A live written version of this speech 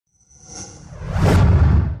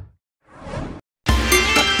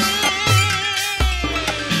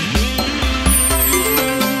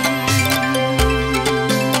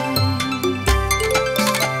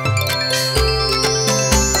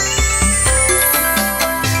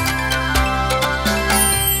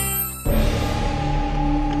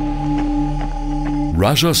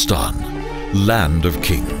Rajasthan, land of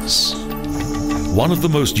kings. One of the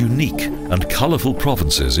most unique and colourful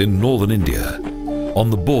provinces in northern India, on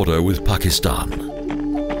the border with Pakistan.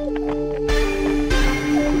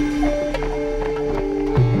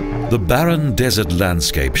 The barren desert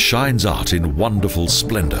landscape shines out in wonderful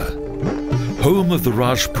splendour. Home of the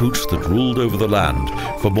Rajputes that ruled over the land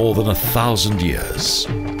for more than 1,000 years.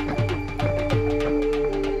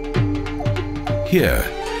 Here,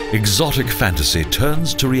 exotic fantasy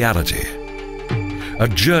turns to reality. A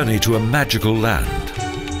journey to a magical land,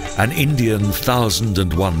 an Indian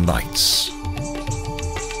 1001 Nights.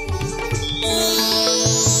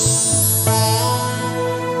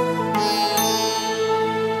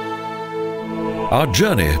 Our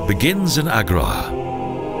journey begins in Agra.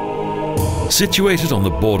 Situated on the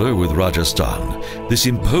border with Rajasthan, this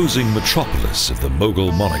imposing metropolis of the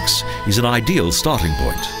Mogul monarchs is an ideal starting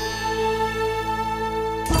point.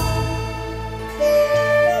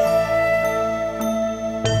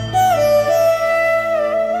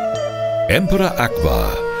 Emperor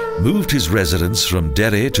Akbar moved his residence from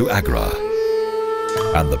Delhi to Agra,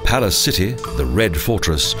 and the palace city, the Red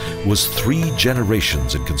Fortress, was 3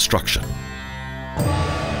 generations in construction.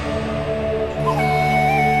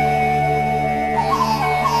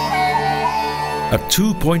 A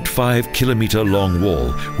 2.5 kilometre long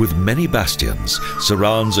wall with many bastions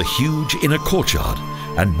surrounds a huge inner courtyard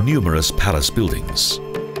and numerous palace buildings.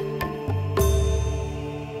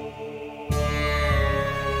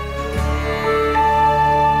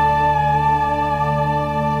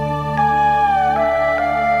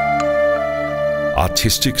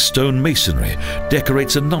 Artistic stone masonry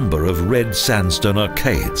decorates a number of red sandstone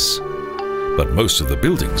arcades, but most of the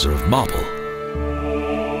buildings are of marble.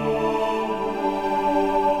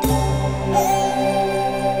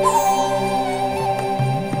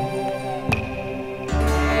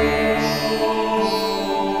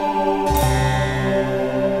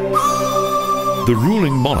 The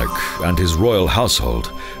ruling monarch and his royal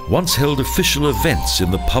household once held official events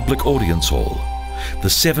in the public audience hall, the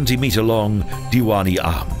 70-metre-long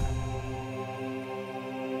Diwan-I-Am.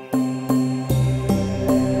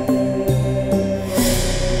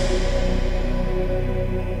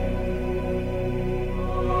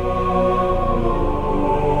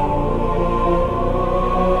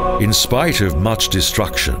 In spite of much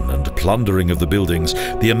destruction and plundering of the buildings,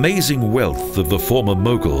 the amazing wealth of the former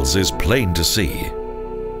Moguls is plain to see.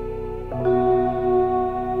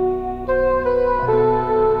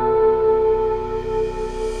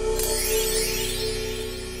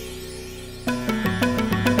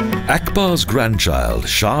 Akbar's grandchild,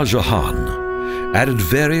 Shah Jahan, added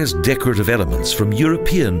various decorative elements from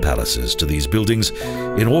European palaces to these buildings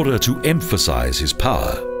in order to emphasize his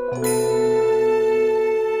power.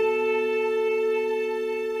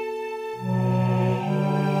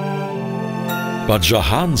 But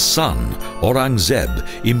Jahan's son,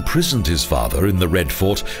 Aurangzeb, imprisoned his father in the Red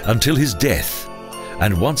Fort until his death,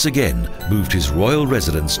 and once again moved his royal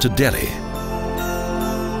residence to Delhi.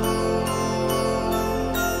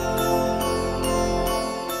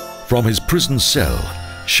 From his prison cell,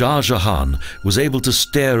 Shah Jahan was able to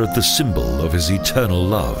stare at the symbol of his eternal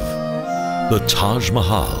love, the Taj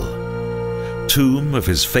Mahal, tomb of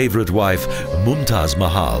his favourite wife, Mumtaz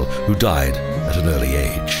Mahal, who died at an early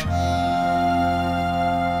age.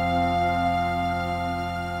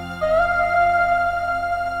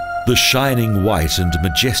 The shining white and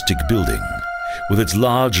majestic building, with its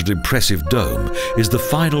large and impressive dome, is the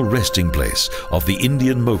final resting place of the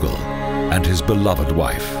Indian Mogul and his beloved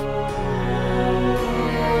wife.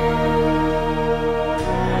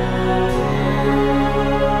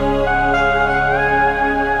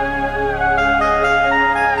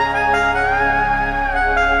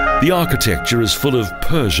 The architecture is full of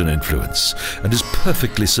Persian influence and is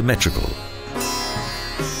perfectly symmetrical.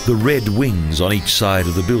 The red wings on each side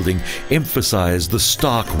of the building emphasize the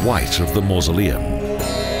stark white of the mausoleum.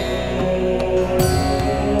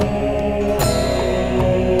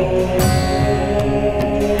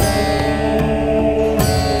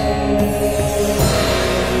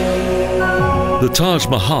 The Taj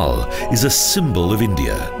Mahal is a symbol of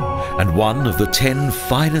India and one of the 10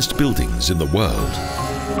 finest buildings in the world.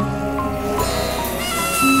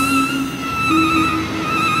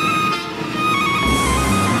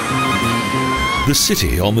 The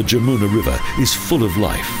city on the Jamuna River is full of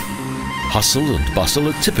life. Hustle and bustle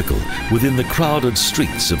are typical within the crowded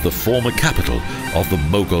streets of the former capital of the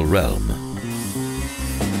Mogul realm.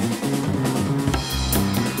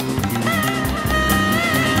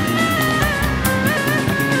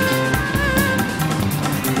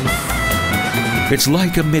 It's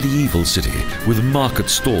like a medieval city with market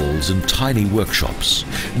stalls and tiny workshops,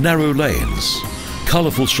 narrow lanes,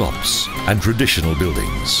 colourful shops and traditional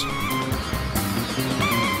buildings.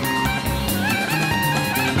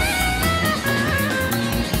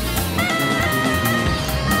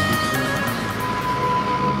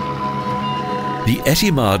 The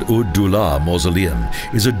Etimad-Ud-Doulah Mausoleum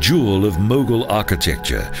is a jewel of Mogul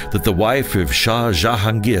architecture that the wife of Shah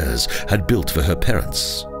Jahangir had built for her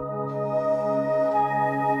parents.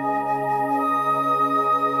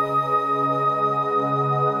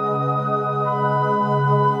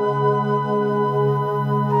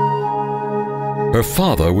 Her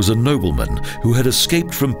father was a nobleman who had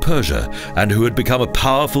escaped from Persia and who had become a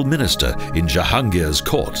powerful minister in Jahangir's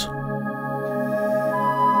court.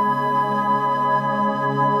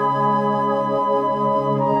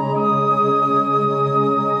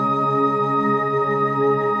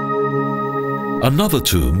 Another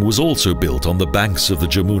tomb was also built on the banks of the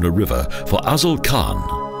Jamuna River for Azul Khan,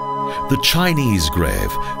 the Chinese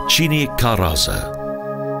grave Chini Karaza.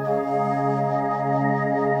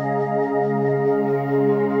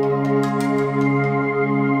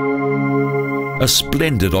 A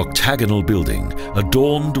splendid octagonal building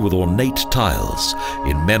adorned with ornate tiles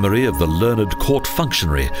in memory of the learned court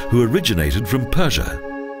functionary who originated from Persia.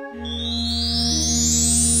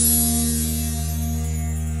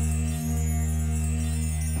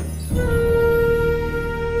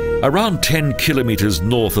 Around 10 kilometres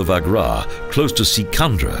north of Agra, close to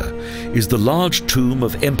Sikandra, is the large tomb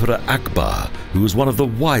of Emperor Akbar, who was one of the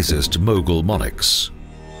wisest Mogul monarchs.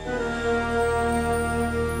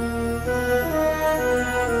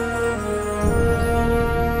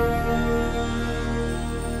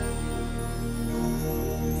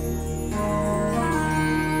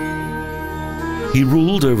 He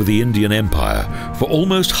ruled over the Indian Empire for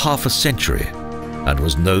almost half a century and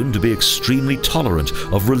was known to be extremely tolerant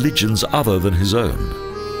of religions other than his own.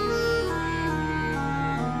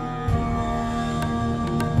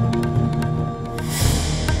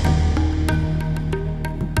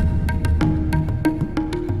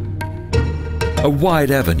 A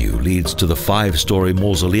wide avenue leads to the 5-story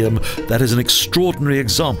mausoleum that is an extraordinary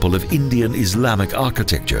example of Indian Islamic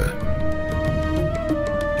architecture.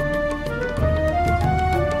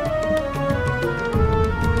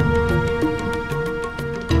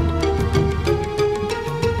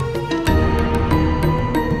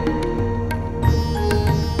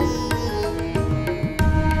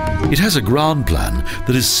 It has a ground plan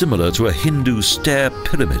that is similar to a Hindu stair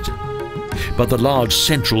pyramid, but the large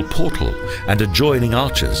central portal and adjoining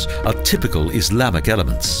arches are typical Islamic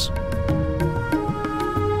elements.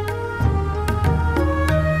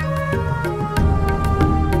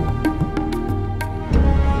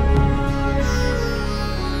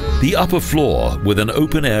 The upper floor with an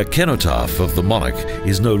open-air cenotaph of the monarch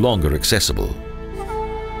is no longer accessible.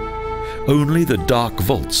 Only the dark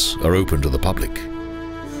vaults are open to the public.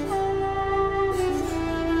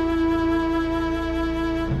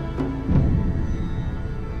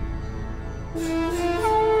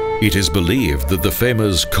 It is believed that the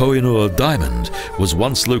famous Koh-i-Noor diamond was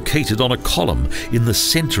once located on a column in the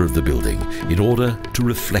center of the building in order to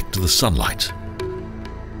reflect the sunlight.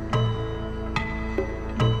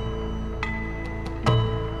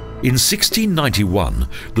 In 1691,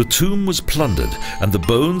 the tomb was plundered and the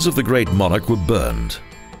bones of the great monarch were burned.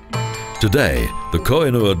 Today, the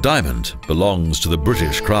Koh-i-Noor diamond belongs to the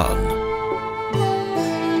British Crown.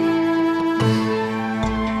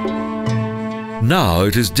 Now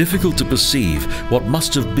it is difficult to perceive what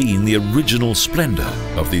must have been the original splendor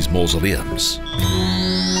of these mausoleums.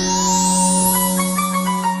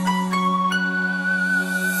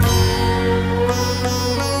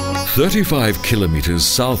 "35 kilometers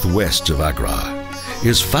southwest of Agra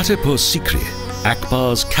is Fatehpur Sikri,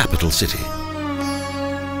 Akbar's capital city.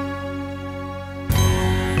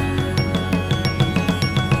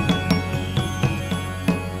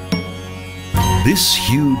 This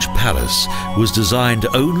huge palace was designed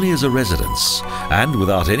only as a residence and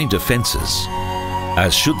without any defences,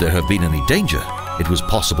 as should there have been any danger, it was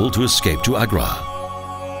possible to escape to Agra.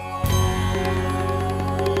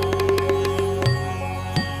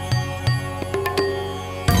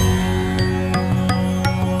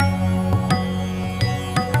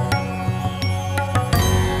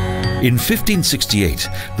 In 1568,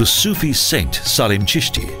 the Sufi saint Salim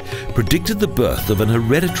Chishti predicted the birth of an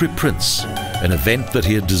hereditary prince, an event that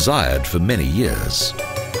he had desired for many years.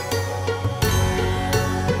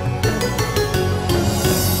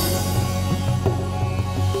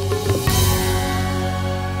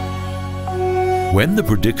 When the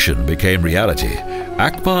prediction became reality,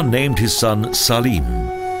 Akbar named his son Salim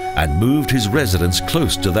and moved his residence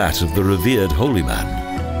close to that of the revered holy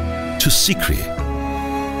man, to Sikri.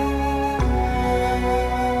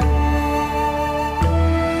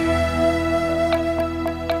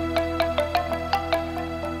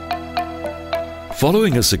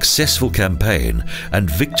 Following a successful campaign and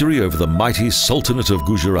victory over the mighty Sultanate of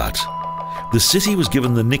Gujarat, the city was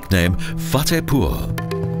given the nickname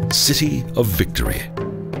Fatehpur, City of Victory.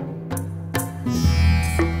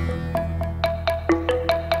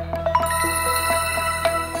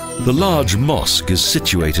 The large mosque is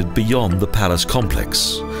situated beyond the palace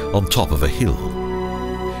complex, on top of a hill.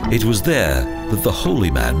 It was there that the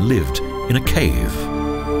holy man lived in a cave.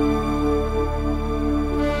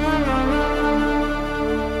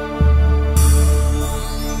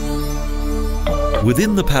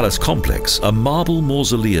 Within the palace complex, a marble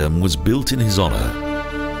mausoleum was built in his honor.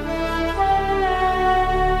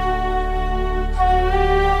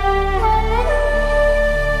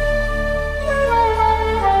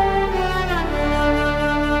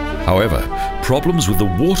 However, problems with the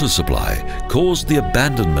water supply caused the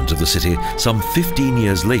abandonment of the city some 15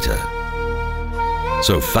 years later.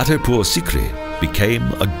 So Fatehpur Sikri became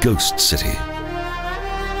a ghost city.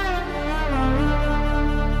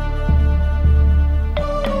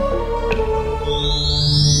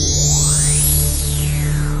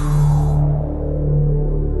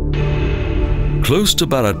 Close to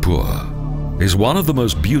Bharatpur is one of the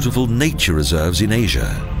most beautiful nature reserves in Asia,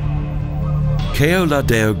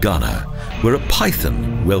 Keoladeo-Gana, where a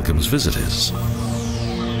python welcomes visitors.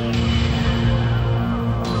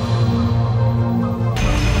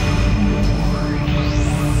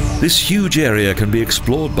 This huge area can be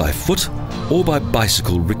explored by foot or by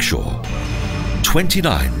bicycle rickshaw.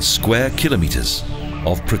 29 square kilometres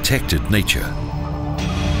of protected nature.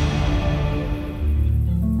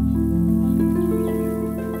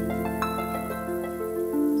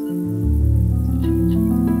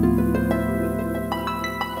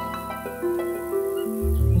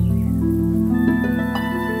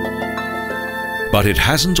 But it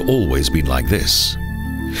hasn't always been like this.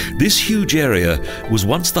 This huge area was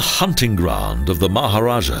once the hunting ground of the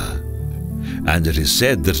Maharaja, and it is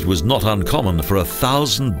said that it was not uncommon for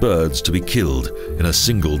 1,000 birds to be killed in a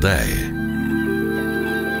single day.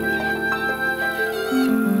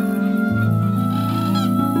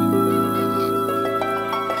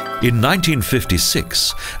 In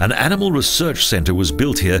 1956, an animal research centre was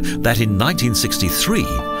built here that in 1963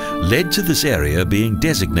 led to this area being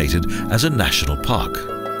designated as a national park.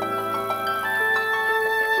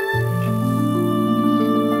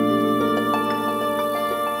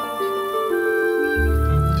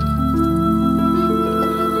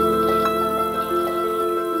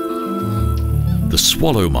 The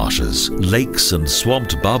swallow marshes, lakes and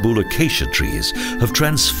swamped babul acacia trees have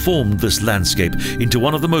transformed this landscape into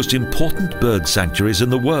one of the most important bird sanctuaries in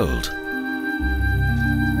the world.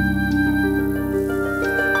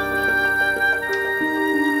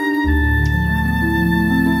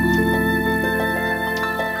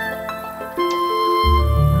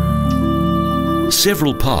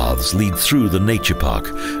 Several paths lead through the nature park,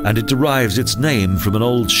 and it derives its name from an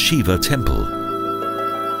old Shiva temple.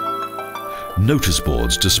 Notice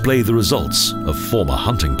boards display the results of former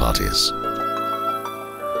hunting parties.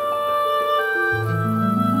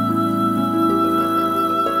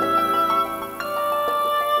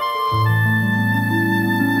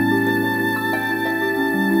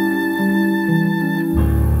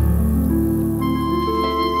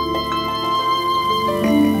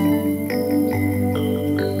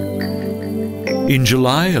 In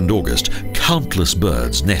July and August, countless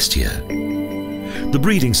birds nest here. The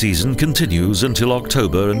breeding season continues until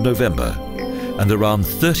October and November, and around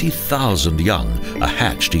 30,000 young are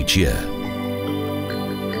hatched each year.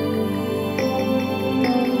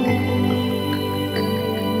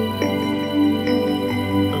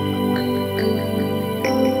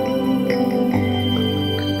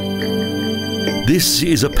 This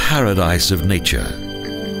is a paradise of nature.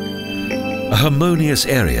 A harmonious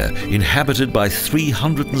area inhabited by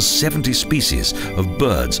 370 species of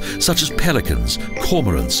birds such as pelicans,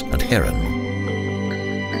 cormorants and heron.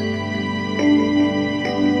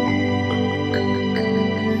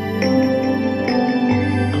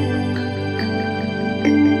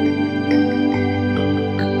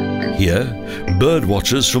 Here, bird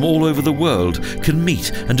watchers from all over the world can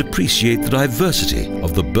meet and appreciate the diversity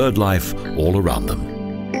of the bird life all around them.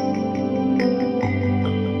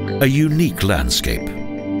 A unique landscape,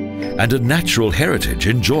 and a natural heritage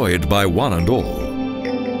enjoyed by one and all.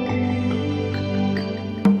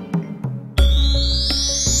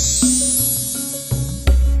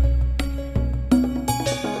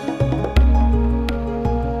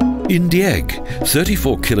 In Dieg,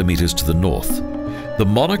 34 kilometres to the north, the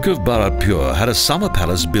monarch of Bharatpur had a summer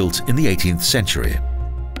palace built in the 18th century.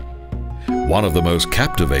 One of the most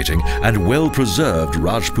captivating and well-preserved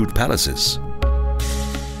Rajput palaces.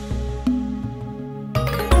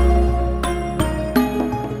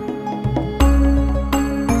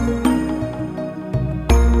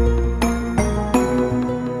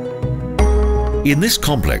 In this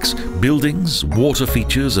complex, buildings, water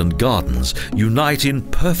features and gardens unite in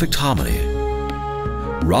perfect harmony.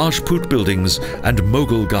 Rajput buildings and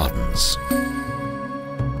Mughal gardens.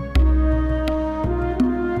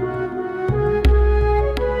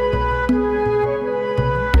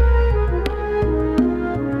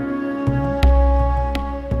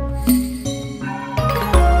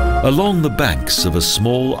 Along the banks of a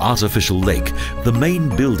small artificial lake, the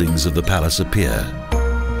main buildings of the palace appear,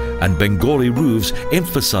 and Bengali roofs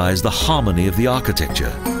emphasize the harmony of the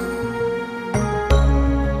architecture.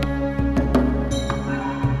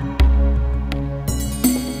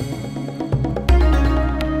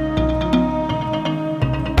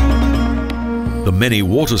 The many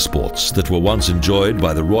water sports that were once enjoyed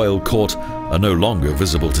by the royal court are no longer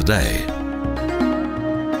visible today.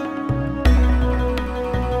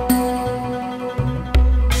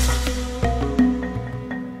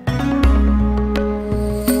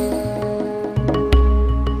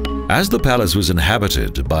 As the palace was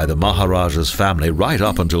inhabited by the Maharajas family right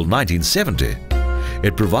up until 1970,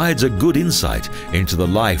 it provides a good insight into the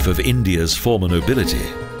life of India's former nobility.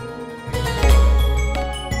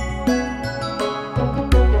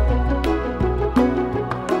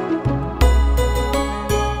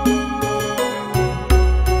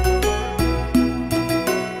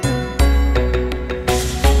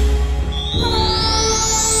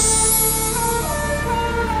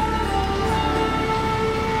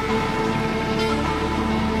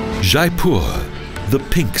 Jaipur, the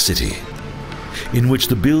Pink City, in which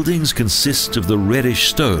the buildings consist of the reddish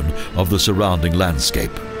stone of the surrounding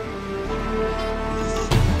landscape.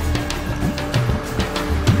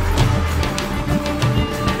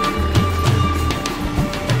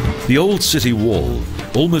 The old city wall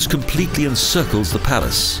almost completely encircles the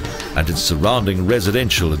palace and its surrounding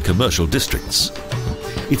residential and commercial districts.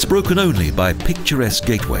 It's broken only by picturesque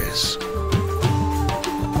gateways.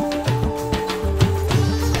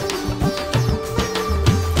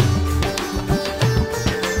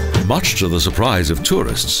 Much to the surprise of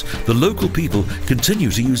tourists, the local people continue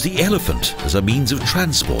to use the elephant as a means of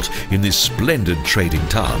transport in this splendid trading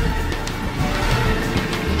town.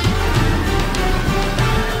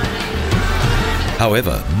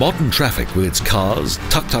 However, modern traffic with its cars,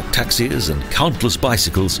 tuk-tuk taxis and countless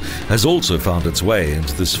bicycles has also found its way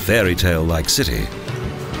into this fairy tale-like city.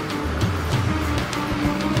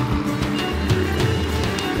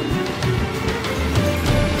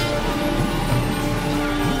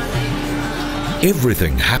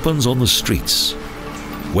 Everything happens on the streets,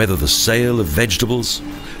 whether the sale of vegetables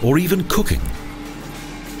or even cooking.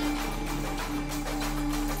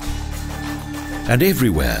 And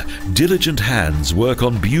everywhere, diligent hands work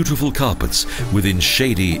on beautiful carpets within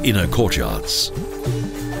shady inner courtyards.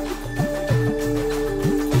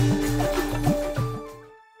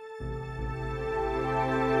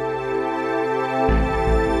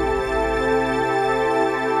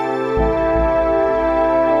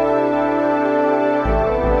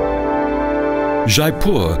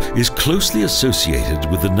 Jaipur is closely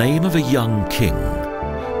associated with the name of a young king,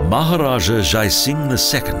 Maharaja Jai Singh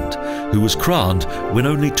II, who was crowned when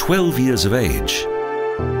only 12 years of age.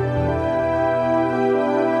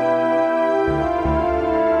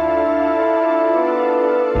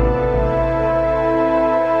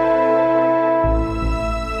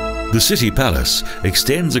 The city palace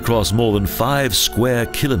extends across more than 5 square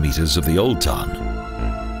kilometres of the old town.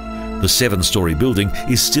 The 7-story building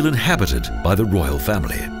is still inhabited by the royal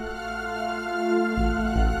family.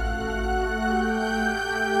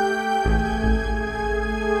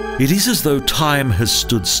 It is as though time has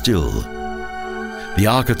stood still. The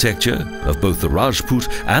architecture of both the Rajput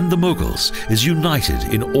and the Mughals is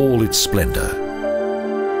united in all its splendour.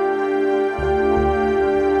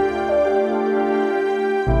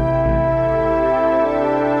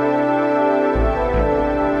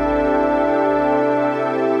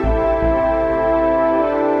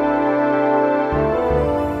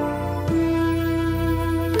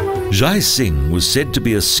 Jai Singh was said to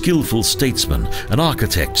be a skillful statesman, an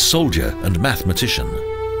architect, soldier and mathematician.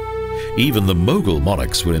 Even the Mughal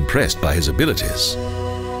monarchs were impressed by his abilities.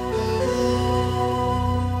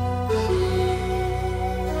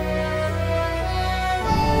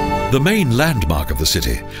 The main landmark of the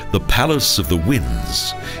city, the Palace of the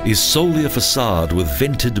Winds, is solely a facade with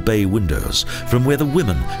vented bay windows from where the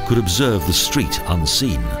women could observe the street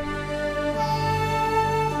unseen.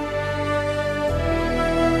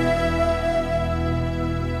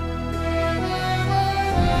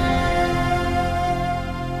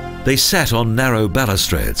 They sat on narrow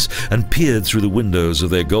balustrades and peered through the windows of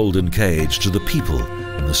their golden cage to the people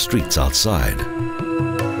in the streets outside.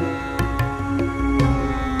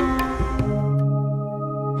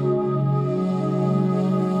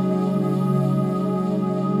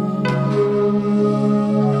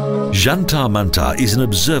 Jantar Mantar is an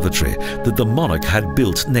observatory that the monarch had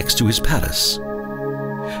built next to his palace.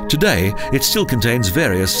 Today, it still contains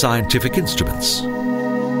various scientific instruments.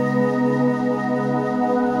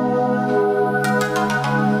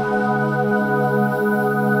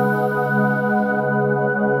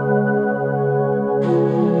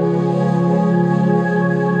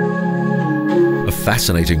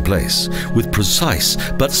 Fascinating place with precise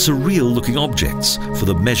but surreal-looking objects for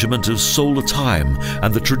the measurement of solar time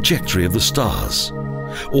and the trajectory of the stars,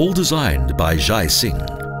 all designed by Jai Singh.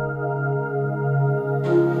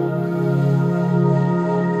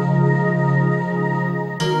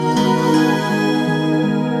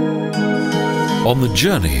 On the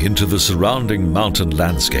journey into the surrounding mountain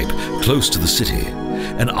landscape close to the city,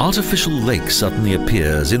 an artificial lake suddenly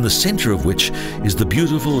appears, in the center of which is the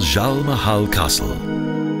beautiful Jal Mahal castle.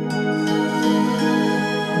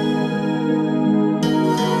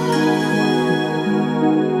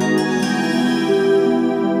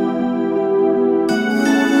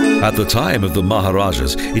 At the time of the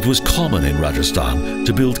Maharajas, it was common in Rajasthan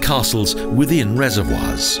to build castles within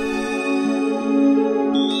reservoirs.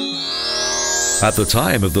 At the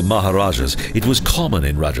time of the Maharajas, it was common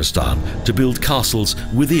in Rajasthan to build castles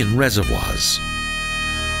within reservoirs.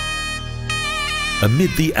 Amid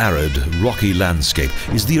the arid, rocky landscape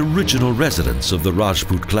is the original residence of the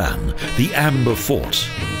Rajput clan, the Amber Fort,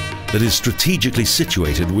 that is strategically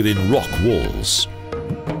situated within rock walls.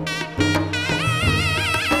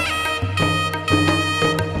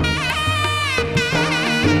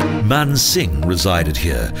 Man Singh resided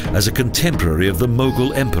here as a contemporary of the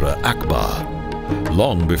Mogul Emperor Akbar,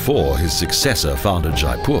 long before his successor founded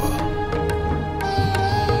Jaipur.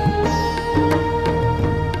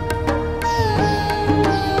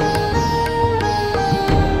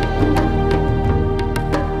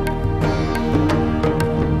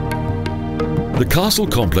 The castle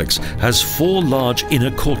complex has 4 large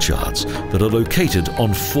inner courtyards that are located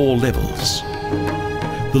on 4 levels.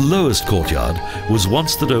 The lowest courtyard was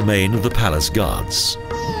once the domain of the palace guards.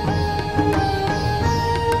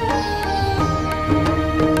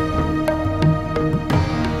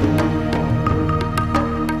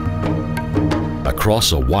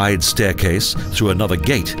 Across a wide staircase through another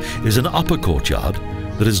gate is an upper courtyard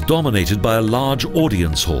that is dominated by a large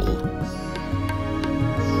audience hall.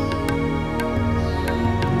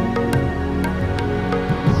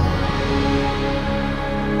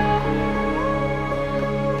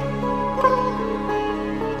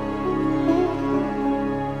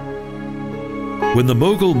 When the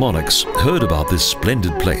Mogul monarchs heard about this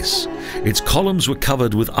splendid place, its columns were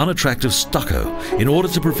covered with unattractive stucco in order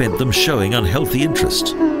to prevent them showing unhealthy interest.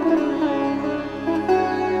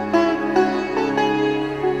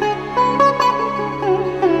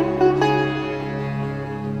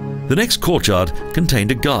 The next courtyard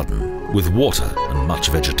contained a garden with water and much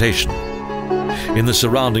vegetation. In the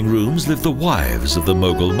surrounding rooms lived the wives of the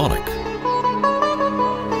Mogul monarch.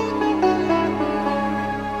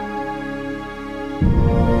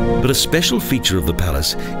 But a special feature of the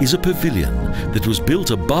palace is a pavilion that was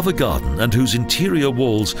built above a garden and whose interior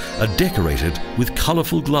walls are decorated with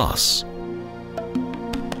colourful glass.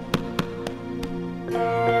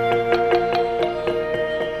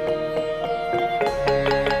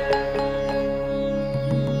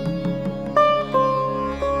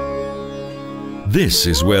 This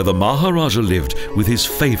is where the Maharaja lived with his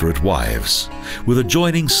favourite wives, with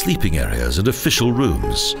adjoining sleeping areas and official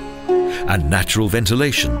rooms, and natural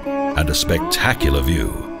ventilation, and a spectacular view.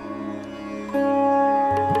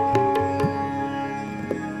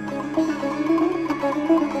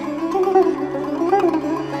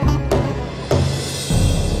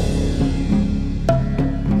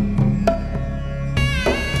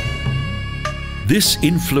 This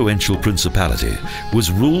influential principality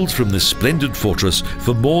was ruled from this splendid fortress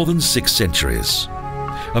for more than 6 centuries,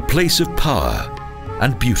 a place of power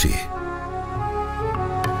and beauty.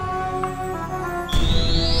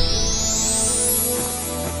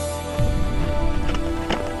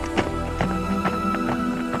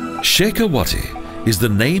 Shekhawati is the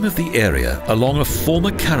name of the area along a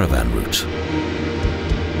former caravan route.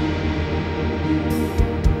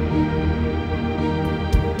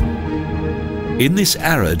 In this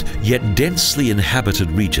arid yet densely inhabited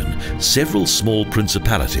region, several small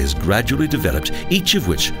principalities gradually developed, each of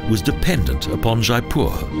which was dependent upon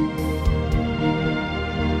Jaipur.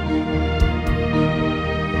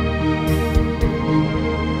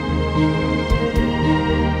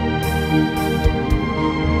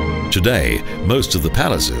 Today, most of the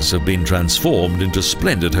palaces have been transformed into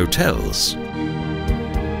splendid hotels.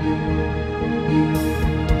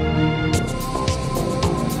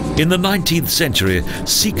 In the 19th century,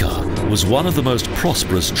 Sikar was one of the most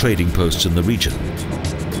prosperous trading posts in the region,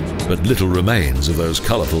 but little remains of those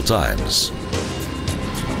colourful times.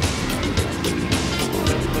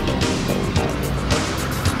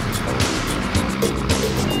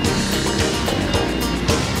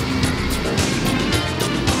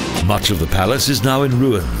 Much of the palace is now in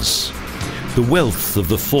ruins. The wealth of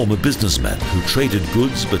the former businessmen who traded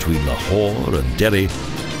goods between Lahore and Delhi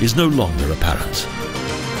is no longer apparent.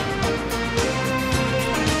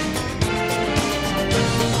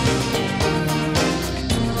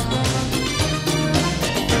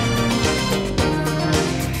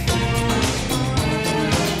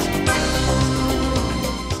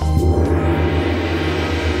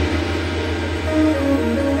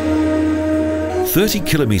 "30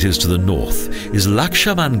 kilometres to the north is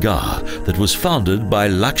Lakshman Garh that was founded by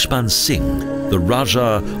Lakshman Singh, the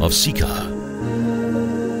Raja of Sikar.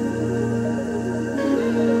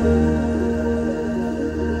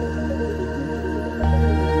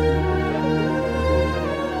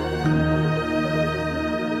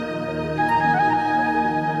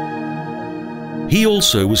 He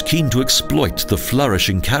also was keen to exploit the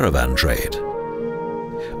flourishing caravan trade.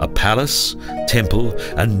 A palace, temple,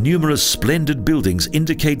 and numerous splendid buildings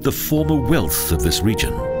indicate the former wealth of this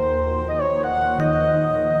region.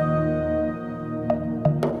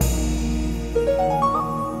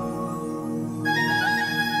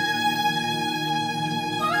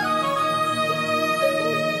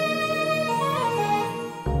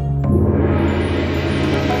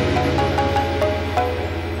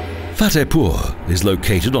 Fatehpur is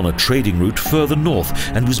located on a trading route further north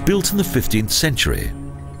and was built in the 15th century.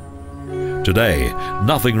 Today,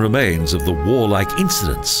 nothing remains of the warlike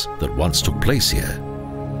incidents that once took place here.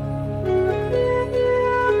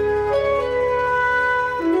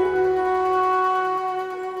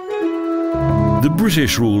 The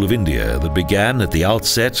British rule of India that began at the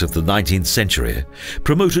outset of the 19th century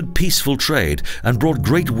promoted peaceful trade and brought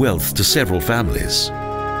great wealth to several families.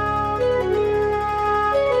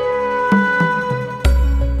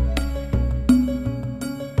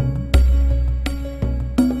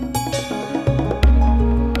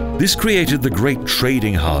 This created the great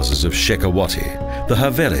trading houses of Shekhawati, the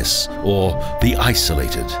Havelis, or the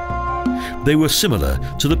Isolated. They were similar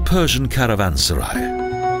to the Persian caravanserai.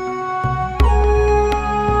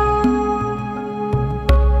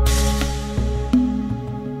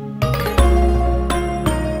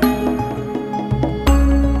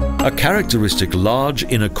 A characteristic large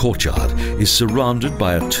inner courtyard is surrounded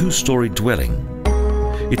by a two-story dwelling.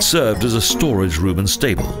 It served as a storage room and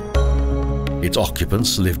stable. Its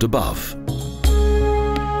occupants lived above.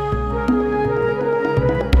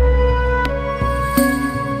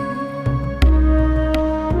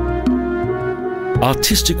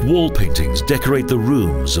 Artistic wall paintings decorate the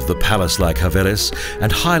rooms of the palace-like Havelis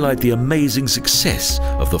and highlight the amazing success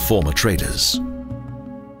of the former traders.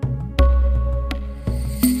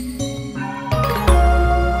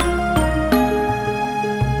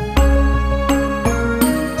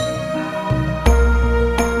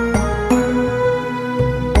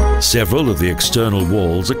 Several of the external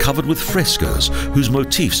walls are covered with frescoes whose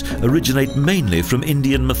motifs originate mainly from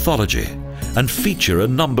Indian mythology and feature a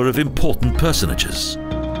number of important personages.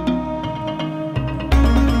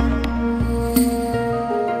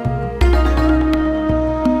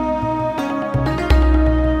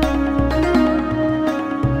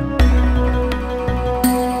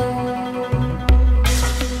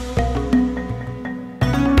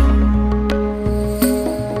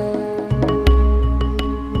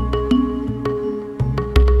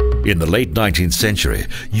 In the late 19th century,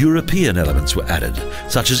 European elements were added,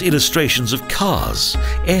 such as illustrations of cars,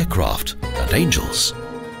 aircraft, and angels.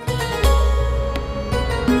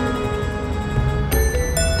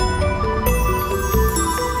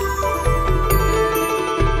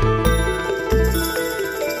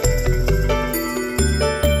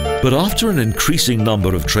 But after an increasing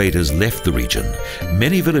number of traders left the region,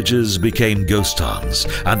 many villages became ghost towns,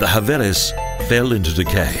 and the Havelis fell into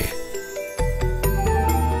decay.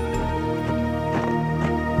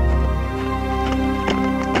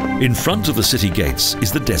 In front of the city gates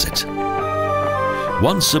is the desert.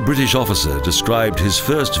 Once a British officer described his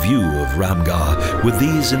first view of Ramgarh with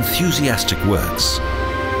these enthusiastic words.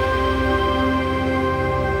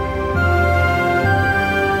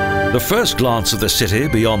 The first glance of the city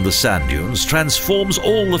beyond the sand dunes transforms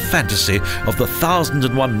all the fantasy of the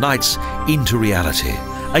 1001 Nights into reality.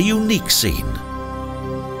 A unique scene.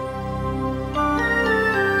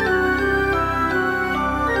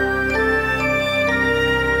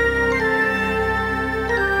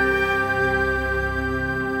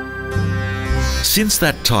 Since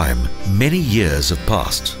that time, many years have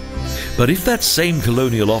passed. But if that same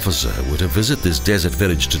colonial officer were to visit this desert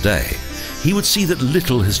village today, he would see that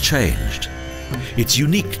little has changed. Its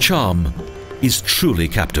unique charm is truly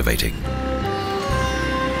captivating.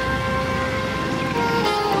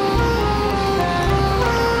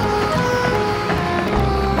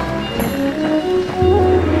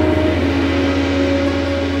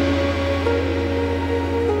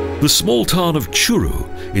 The small town of Churu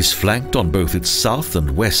is flanked on both its south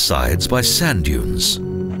and west sides by sand dunes.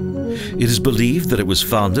 It is believed that it was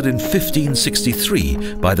founded in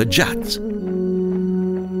 1563 by the Jats.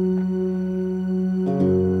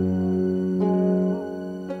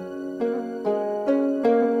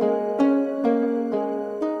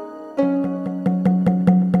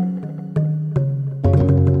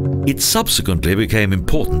 It subsequently became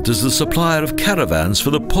important as the supplier of caravans for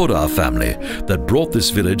the Podar family that brought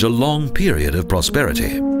this village a long period of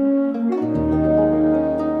prosperity.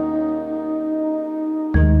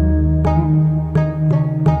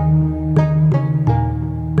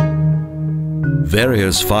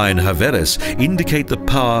 Various fine havelis indicate the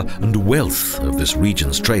power and wealth of this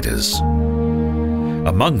region's traders.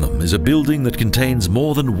 Among them is a building that contains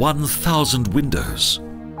more than 1,000 windows.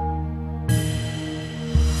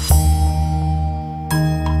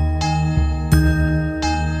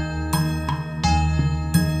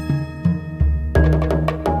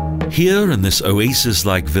 Here in this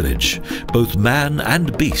oasis-like village, both man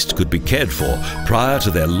and beast could be cared for prior to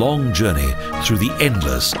their long journey through the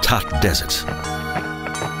endless Tat Desert.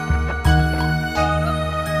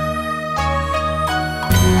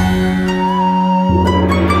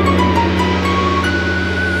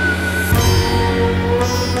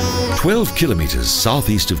 "12 kilometres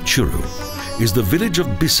southeast of Churu is the village of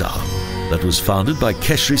Bissar that was founded by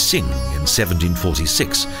Keshri Singh in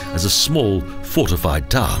 1746 as a small fortified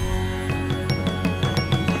town.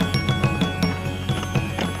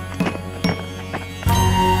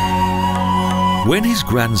 When his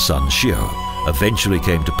grandson Shio eventually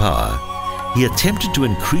came to power, he attempted to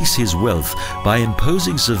increase his wealth by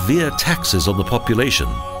imposing severe taxes on the population.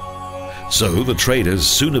 So the traders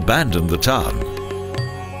soon abandoned the town.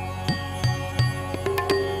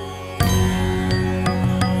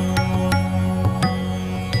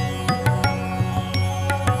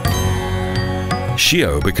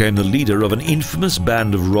 Shio became the leader of an infamous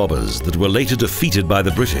band of robbers that were later defeated by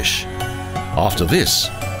the British. After this,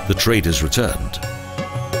 the traders returned.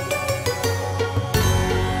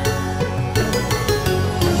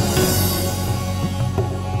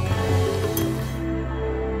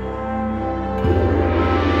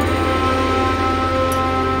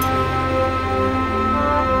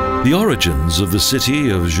 The origins of the city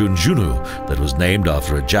of Junjunu, that was named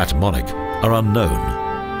after a Jat monarch, are unknown.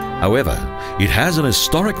 However, it has an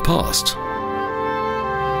historic past.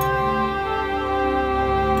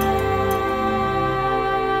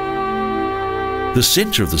 The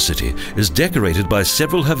center of the city is decorated by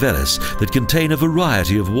several havelis that contain a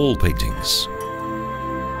variety of wall paintings.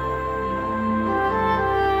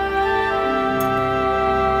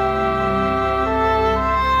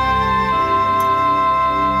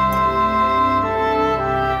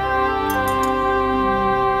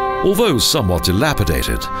 Although somewhat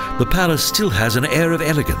dilapidated, the palace still has an air of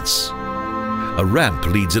elegance. A ramp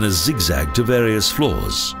leads in a zigzag to various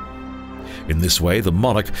floors. In this way, the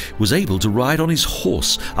monarch was able to ride on his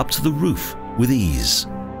horse up to the roof with ease.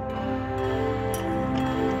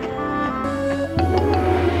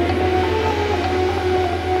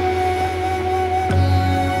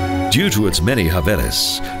 Due to its many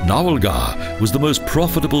havelis, Nawalgarh was the most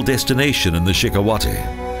profitable destination in the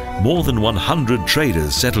Shekhawati. More than 100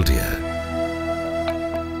 traders settled here.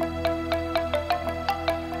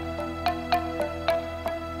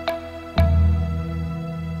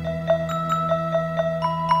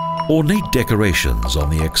 Ornate decorations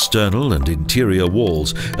on the external and interior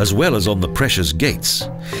walls, as well as on the precious gates,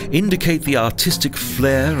 indicate the artistic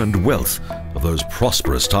flair and wealth of those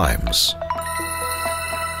prosperous times.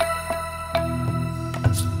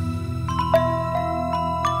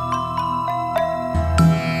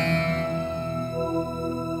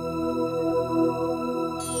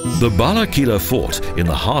 The Bala Kila fort in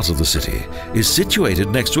the heart of the city is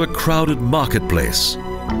situated next to a crowded marketplace.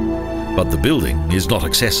 But the building is not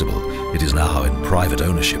accessible. It is now in private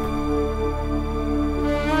ownership.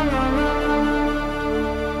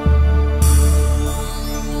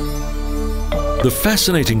 The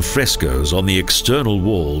fascinating frescoes on the external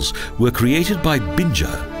walls were created by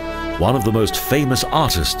Binja, one of the most famous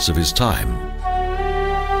artists of his time.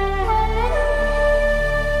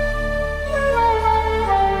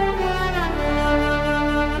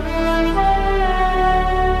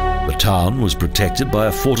 The town was protected by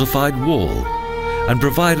a fortified wall and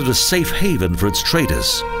provided a safe haven for its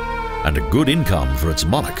traders and a good income for its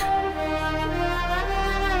monarch.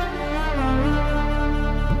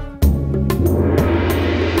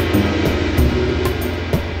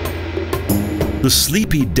 The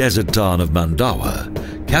sleepy desert town of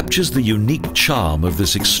Mandawa captures the unique charm of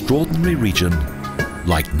this extraordinary region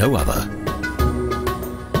like no other.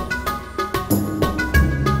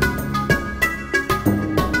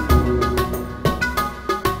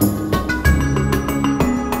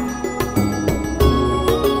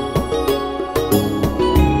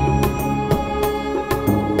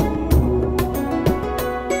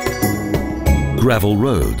 Gravel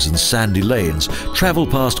roads and sandy lanes travel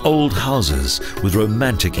past old houses with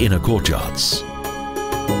romantic inner courtyards.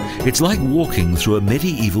 It's like walking through a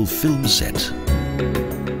medieval film set.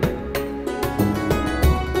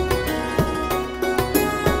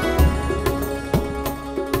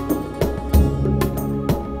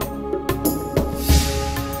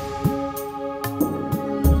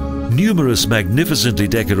 Numerous magnificently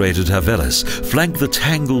decorated havelis flank the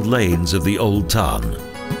tangled lanes of the old town.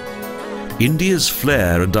 India's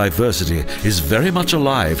flair and diversity is very much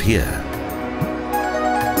alive here.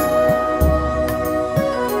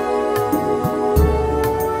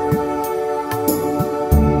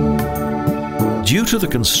 Due to the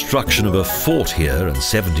construction of a fort here in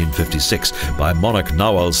 1756 by monarch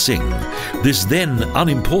Nawal Singh, this then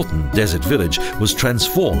unimportant desert village was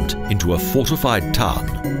transformed into a fortified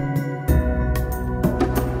town.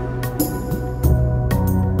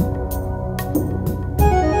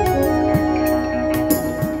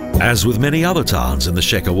 As with many other towns in the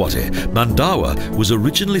Shekhawati, Mandawa was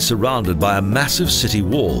originally surrounded by a massive city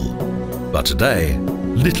wall, but today,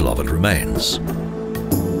 little of it remains.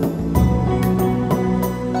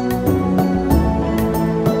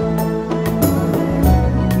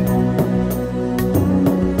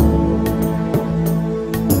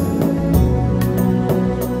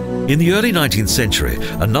 In the early 19th century,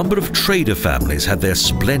 a number of trader families had their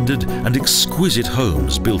splendid and exquisite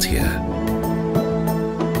homes built here.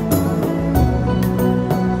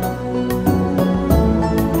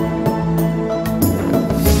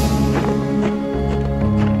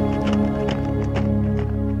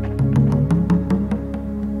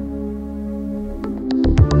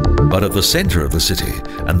 But at the center of the city,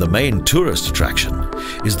 and the main tourist attraction,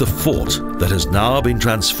 is the fort that has now been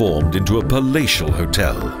transformed into a palatial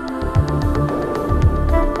hotel.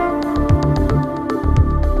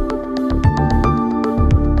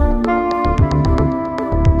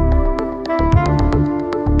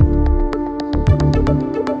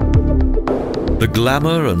 The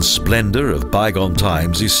glamour and splendor of bygone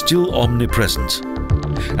times is still omnipresent,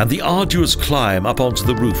 and the arduous climb up onto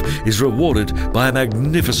the roof is rewarded by a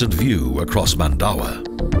magnificent view across Mandawa.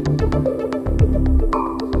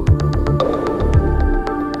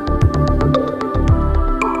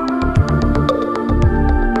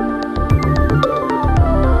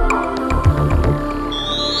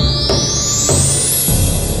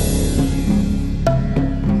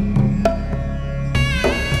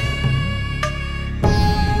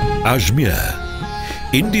 Ajmer,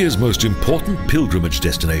 India's most important pilgrimage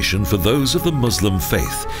destination for those of the Muslim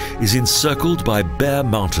faith, is encircled by bare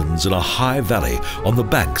mountains in a high valley on the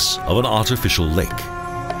banks of an artificial lake.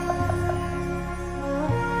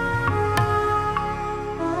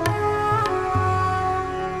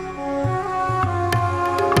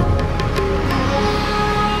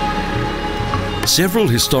 Several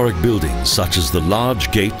historic buildings, such as the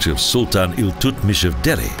large gate of Sultan Iltutmish of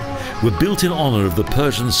Delhi, were built in honor of the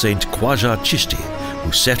Persian saint Khwaja Chishti,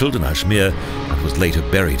 who settled in Ajmer and was later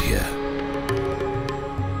buried here.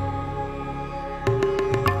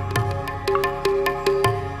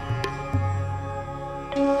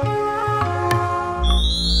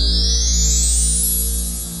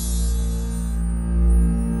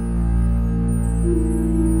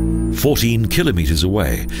 "14 kilometres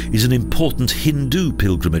away is an important Hindu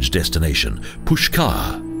pilgrimage destination,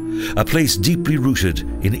 Pushkar, a place deeply rooted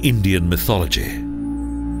in Indian mythology.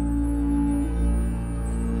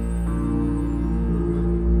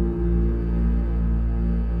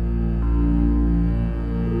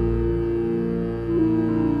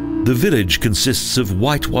 The village consists of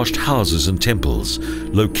whitewashed houses and temples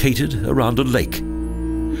located around a lake,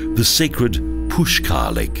 the sacred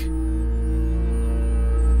Pushkar Lake.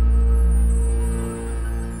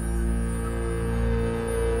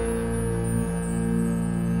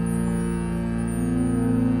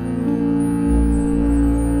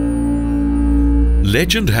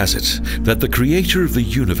 Legend has it that the creator of the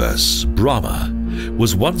universe, Brahma,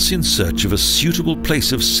 was once in search of a suitable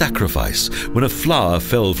place of sacrifice when a flower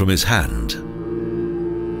fell from his hand.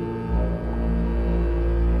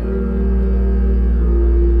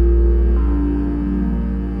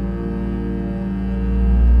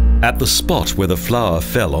 At the spot where the flower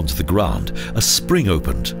fell onto the ground, a spring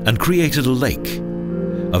opened and created a lake,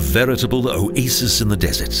 a veritable oasis in the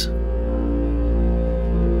desert.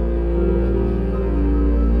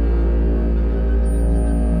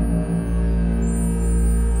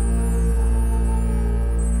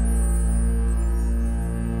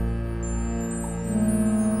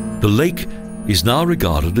 The lake is now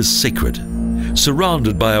regarded as sacred,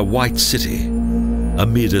 surrounded by a white city,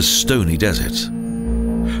 amid a stony desert,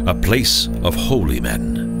 a place of holy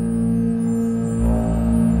men.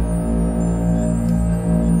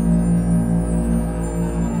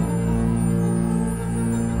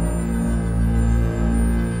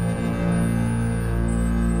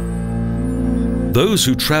 Those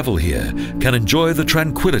who travel here can enjoy the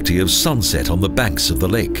tranquility of sunset on the banks of the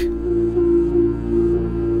lake.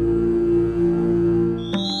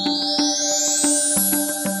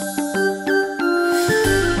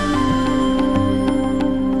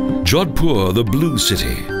 Jodhpur, the Blue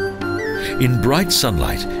City. In bright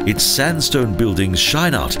sunlight, its sandstone buildings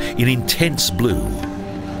shine out in intense blue.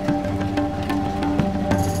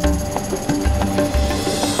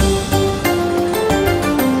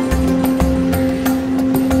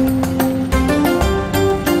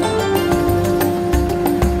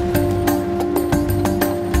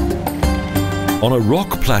 On a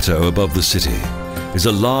rock plateau above the city is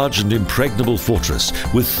a large and impregnable fortress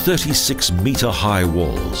with 36-metre-high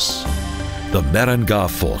walls, the Merengar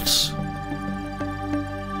Fort.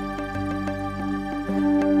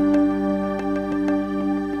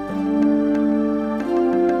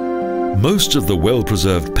 Most of the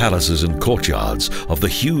well-preserved palaces and courtyards of the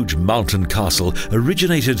huge mountain castle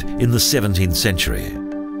originated in the 17th century,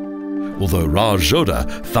 although Raj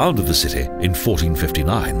Jodha founded the city in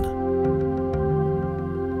 1459.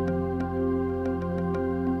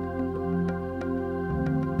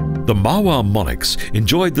 The Marwar monarchs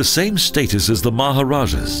enjoyed the same status as the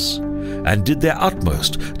Maharajas and did their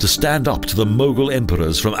utmost to stand up to the Mogul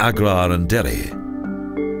emperors from Agra and Delhi.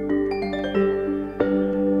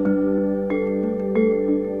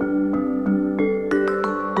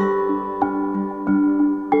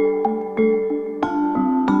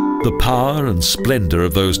 The power and splendor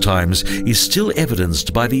of those times is still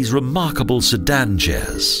evidenced by these remarkable sedan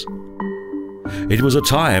chairs. It was a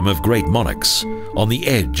time of great monarchs on the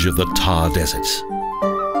edge of the Thar Desert.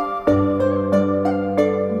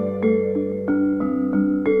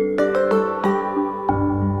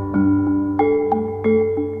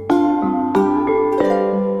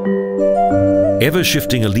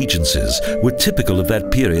 Ever-shifting allegiances were typical of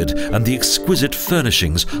that period, and the exquisite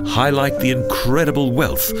furnishings highlight the incredible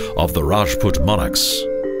wealth of the Rajput monarchs.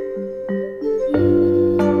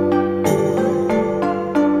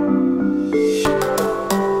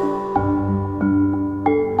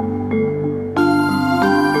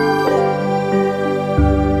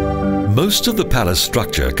 Most of the palace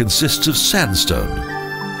structure consists of sandstone.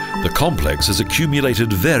 The complex has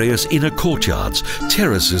accumulated various inner courtyards,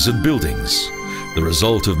 terraces and buildings, the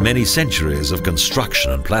result of many centuries of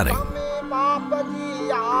construction and planning.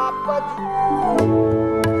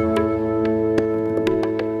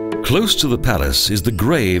 Close to the palace is the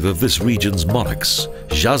grave of this region's monarchs,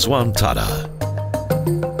 Jaswant-Tada.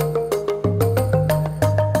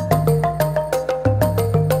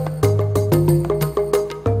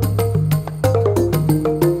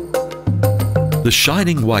 The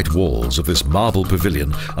shining white walls of this marble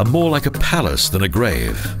pavilion are more like a palace than a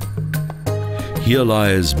grave. Here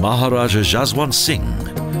lies Maharaja Jaswant Singh,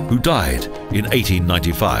 who died in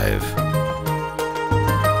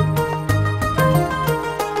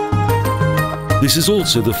 1895. This is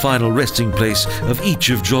also the final resting place of each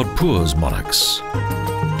of Jodhpur's monarchs.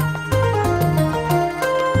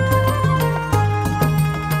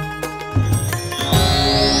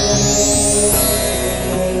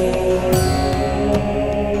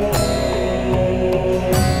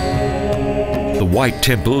 The white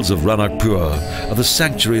temples of Ranakpur are the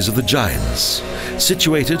sanctuaries of the Jains,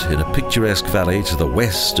 situated in a picturesque valley to the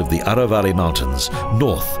west of the Aravalli Mountains,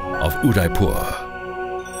 north of Udaipur.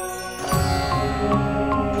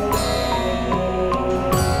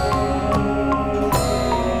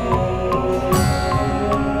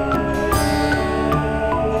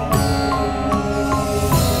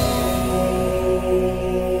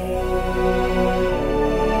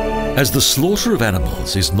 As the slaughter of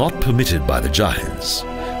animals is not permitted by the Jains,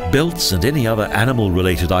 belts and any other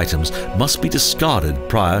animal-related items must be discarded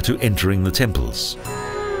prior to entering the temples.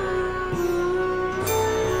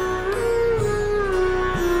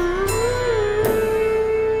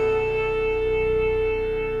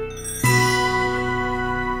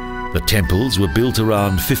 The temples were built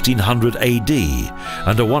around 1500 AD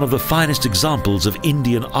and are one of the finest examples of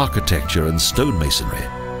Indian architecture and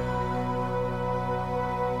stonemasonry.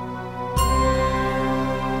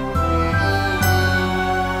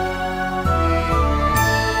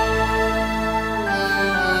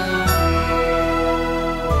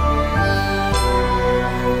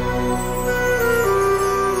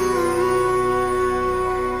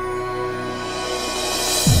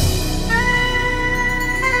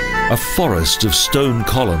 A forest of stone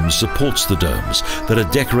columns supports the domes that are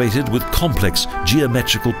decorated with complex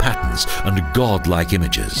geometrical patterns and godlike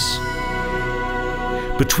images.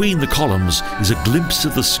 Between the columns is a glimpse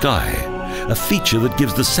of the sky, a feature that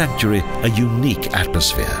gives the sanctuary a unique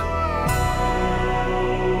atmosphere.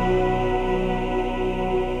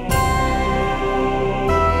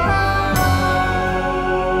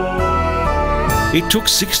 It took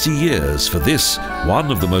 60 years for this,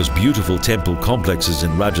 one of the most beautiful temple complexes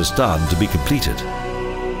in Rajasthan, to be completed.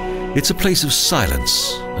 It's a place of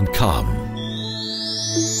silence and calm.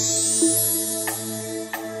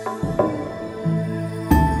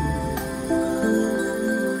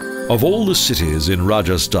 Of all the cities in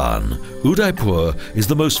Rajasthan, Udaipur is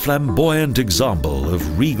the most flamboyant example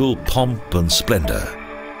of regal pomp and splendor.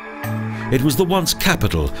 It was the once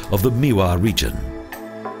capital of the Mewar region.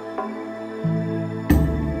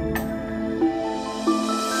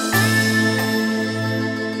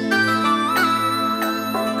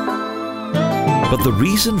 But the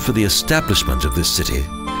reason for the establishment of this city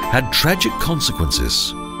had tragic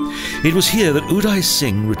consequences. It was here that Uday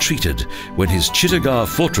Singh retreated when his Chittagong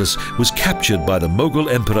fortress was captured by the Mogul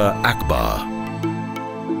Emperor Akbar.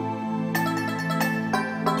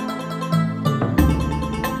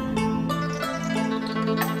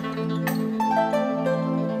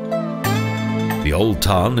 The old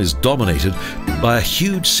town is dominated by a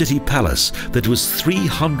huge city palace that was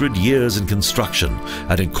 300 years in construction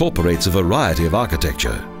and incorporates a variety of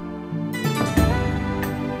architecture.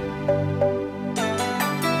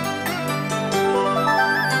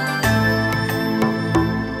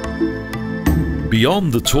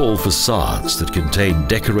 Beyond the tall facades that contain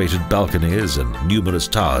decorated balconies and numerous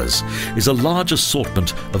towers is a large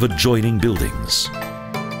assortment of adjoining buildings.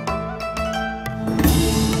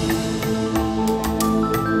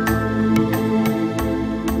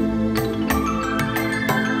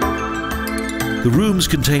 The rooms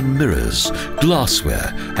contain mirrors,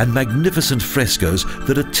 glassware, and magnificent frescoes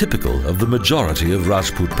that are typical of the majority of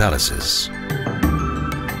Rajput palaces.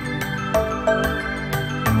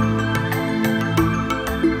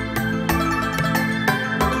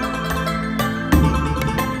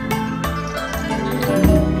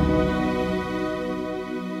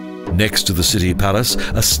 Next to the city palace,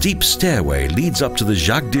 a steep stairway leads up to the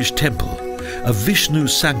Jagdish temple, a Vishnu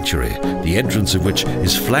sanctuary, the entrance of which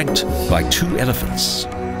is flanked by 2 elephants.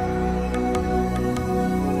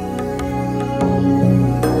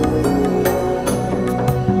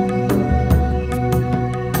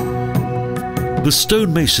 The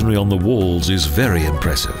stonemasonry on the walls is very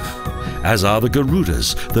impressive, as are the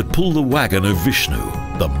Garudas that pull the wagon of Vishnu,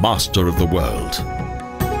 the master of the world.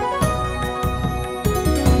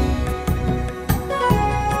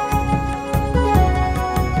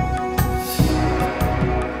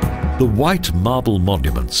 The white marble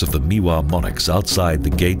monuments of the Mewar monarchs outside the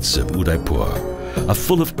gates of Udaipur are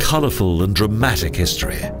full of colourful and dramatic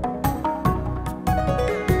history.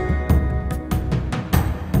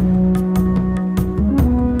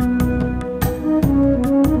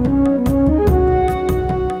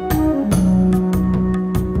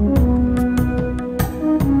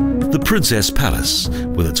 The Princess Palace,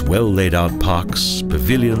 with its well-laid-out parks,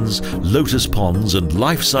 pavilions, lotus ponds and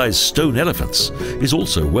life-size stone elephants, is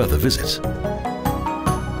also worth a visit.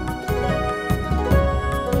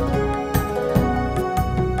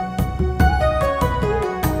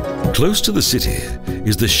 Close to the city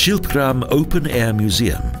is the Shilpgram Open-Air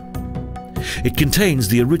Museum. It contains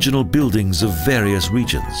the original buildings of various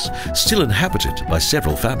regions, still inhabited by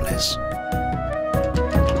several families.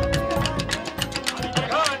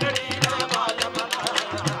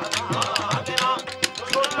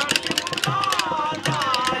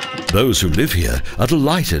 Those who live here are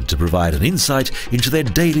delighted to provide an insight into their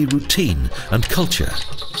daily routine and culture.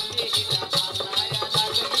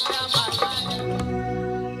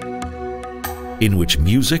 In which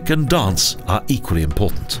music and dance are equally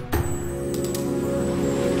important.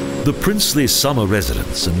 The princely summer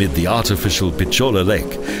residence amid the artificial Pichola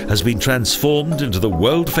Lake has been transformed into the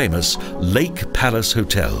world-famous Lake Palace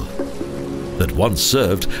Hotel that once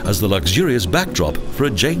served as the luxurious backdrop for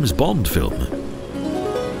a James Bond film.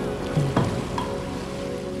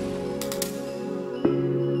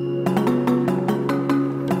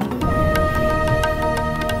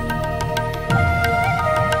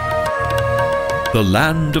 The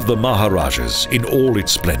land of the Maharajas in all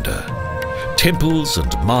its splendour. Temples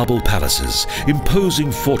and marble palaces,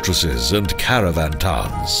 imposing fortresses and caravan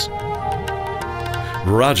towns.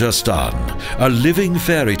 Rajasthan, a living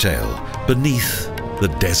fairy tale beneath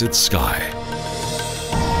the desert sky.